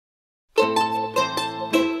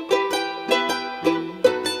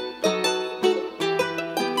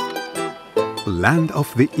land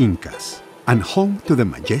of the Incas, and home to the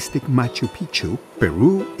majestic Machu Picchu,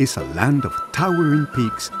 Peru is a land of towering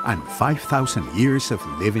peaks and 5,000 years of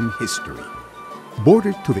living history.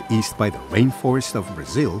 Bordered to the east by the rainforest of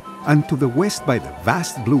Brazil and to the west by the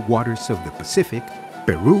vast blue waters of the Pacific,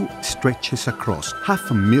 Peru stretches across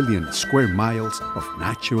 500,000 square miles of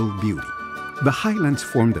natural beauty. The highlands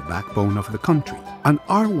form the backbone of the country and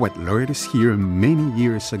are what lured us here many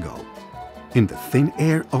years ago. In the thin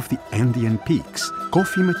air of the Andean peaks,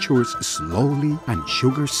 coffee matures slowly and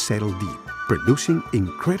sugars settle deep, producing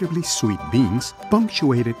incredibly sweet beans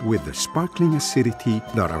punctuated with the sparkling acidity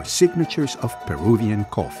that are signatures of Peruvian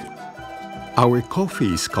coffee. Our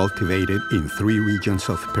coffee is cultivated in 3 regions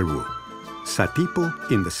of Peru: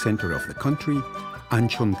 Satipo in the center of the country, and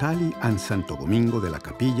Chontali and Santo Domingo de la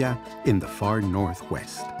Capilla in the far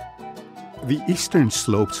northwest. The eastern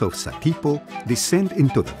slopes of Satipo descend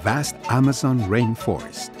into the vast Amazon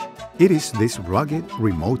rainforest. It is this rugged,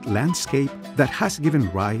 remote landscape that has given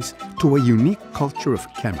rise to a unique culture of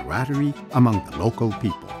camaraderie among the local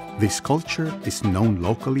people. This culture is known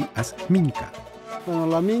locally as minca. Bueno,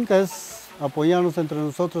 la minca es apoyarnos entre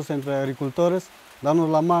nosotros, entre agricultores, darnos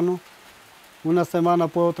la mano. Una semana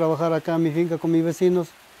puedo trabajar acá en mi finca con mis vecinos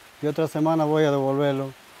y otra semana voy a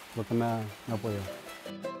devolverlo lo que me ha apoyado.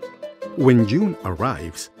 When June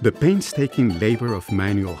arrives, the painstaking labor of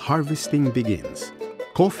manual harvesting begins.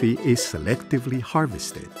 Coffee is selectively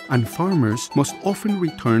harvested, and farmers must often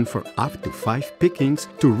return for up to 5 pickings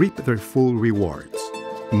to reap their full rewards.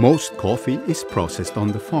 Most coffee is processed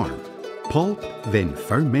on the farm. Pulp then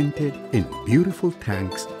fermented in beautiful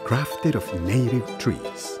tanks crafted of native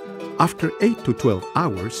trees. After 8 to 12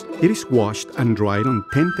 hours, it is washed and dried on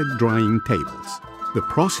tented drying tables. The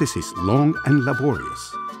process is long and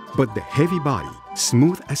laborious, but the heavy body,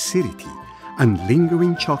 smooth acidity, and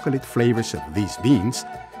lingering chocolate flavors of these beans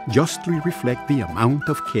justly reflect the amount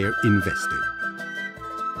of care invested.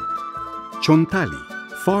 Chontali,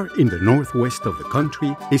 far in the northwest of the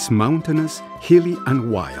country, is mountainous, hilly,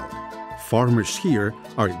 and wild. Farmers here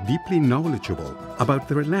are deeply knowledgeable about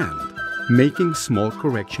their land, making small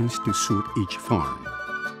corrections to suit each farm.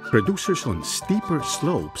 Producers on steeper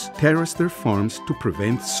slopes terrace their farms to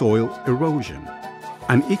prevent soil erosion,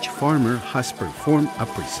 and each farmer has performed a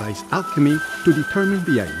precise alchemy to determine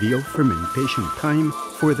the ideal fermentation time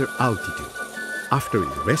for their altitude. After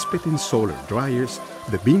a respite in solar dryers,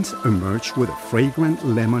 the beans emerge with a fragrant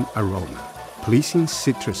lemon aroma, pleasing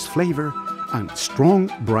citrus flavor, and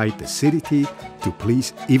strong, bright acidity to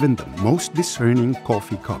please even the most discerning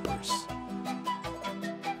coffee cuppers.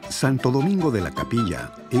 Santo Domingo de la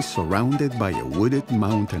Capilla is surrounded by a wooded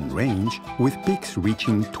mountain range with peaks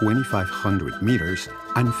reaching 2,500 meters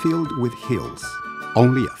and filled with hills.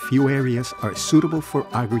 Only a few areas are suitable for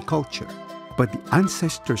agriculture, but the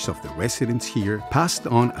ancestors of the residents here passed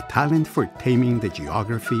on a talent for taming the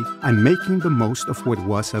geography and making the most of what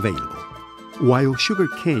was available. While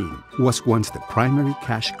sugarcane was once the primary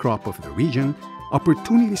cash crop of the region,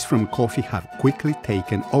 opportunities from coffee have quickly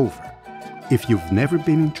taken over. If you've never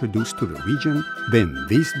been introduced to the region, then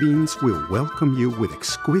these beans will welcome you with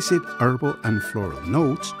exquisite herbal and floral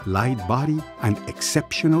notes, light body, and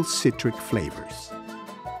exceptional citric flavors.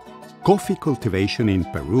 Coffee cultivation in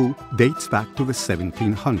Peru dates back to the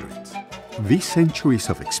 1700s. These centuries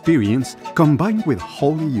of experience, combined with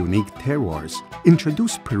wholly unique terroirs,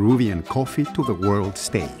 introduced Peruvian coffee to the world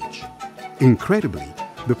stage. Incredibly,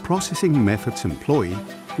 the processing methods employed,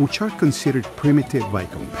 which are considered primitive by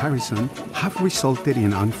comparison, have resulted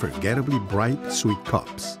in unforgettably bright, sweet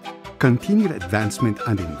cups. Continued advancement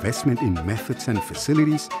and investment in methods and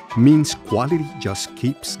facilities means quality just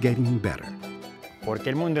keeps getting better. Porque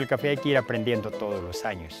el mundo del café hay que ir aprendiendo todos los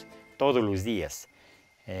años, todos los días,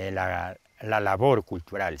 la labor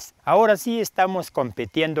cultural. Ahora sí estamos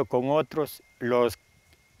compitiendo con otros, los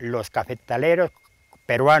cafetaleros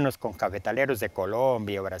peruanos con cafetaleros de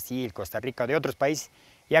Colombia, Brasil, Costa Rica, de otros países.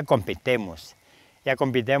 Ya compitemos.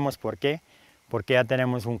 ¿Por qué? Porque ya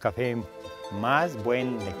tenemos un café más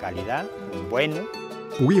buen de calidad, bueno.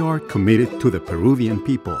 We are committed to the Peruvian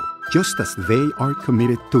people, just as they are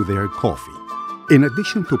committed to their coffee. In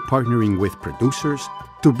addition to partnering with producers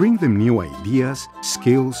to bring them new ideas,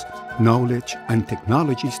 skills, knowledge, and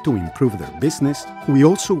technologies to improve their business, we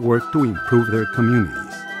also work to improve their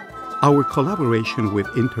communities. Our collaboration with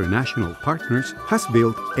international partners has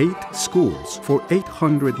built 8 schools for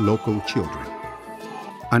 800 local children.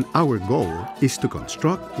 And our goal is to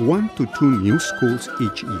construct 1 to 2 new schools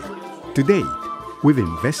each year. To date, we've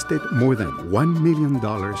invested more than $1 million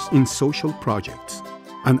in social projects,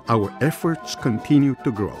 and our efforts continue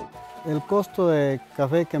to grow. El costo de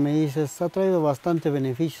café que me dices ha traído bastante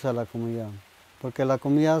beneficios a la comunidad. porque la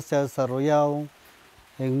comunidad se ha desarrollado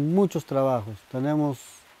en muchos trabajos. Tenemos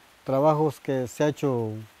trabajos que se ha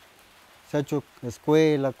hecho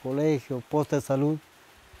escuela, colegio, posta de salud.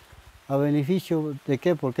 ¿A beneficio de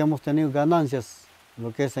qué? Porque hemos tenido ganancias,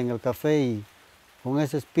 lo que es en el café, y con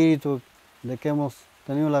ese espíritu de que hemos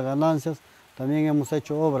tenido las ganancias, también hemos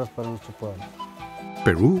hecho obras para nuestro pueblo.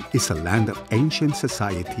 Peru is a land of ancient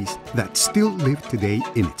societies that still live today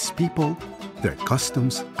in its people, their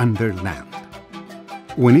customs, and their land.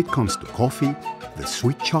 When it comes to coffee, the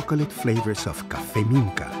sweet chocolate flavors of Café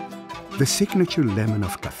Minca, the signature lemon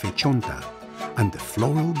of Café Chonta, and the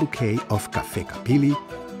floral bouquet of Café Capili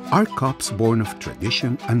are cups born of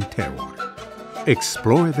tradition and terroir.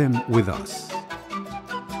 Explore them with us.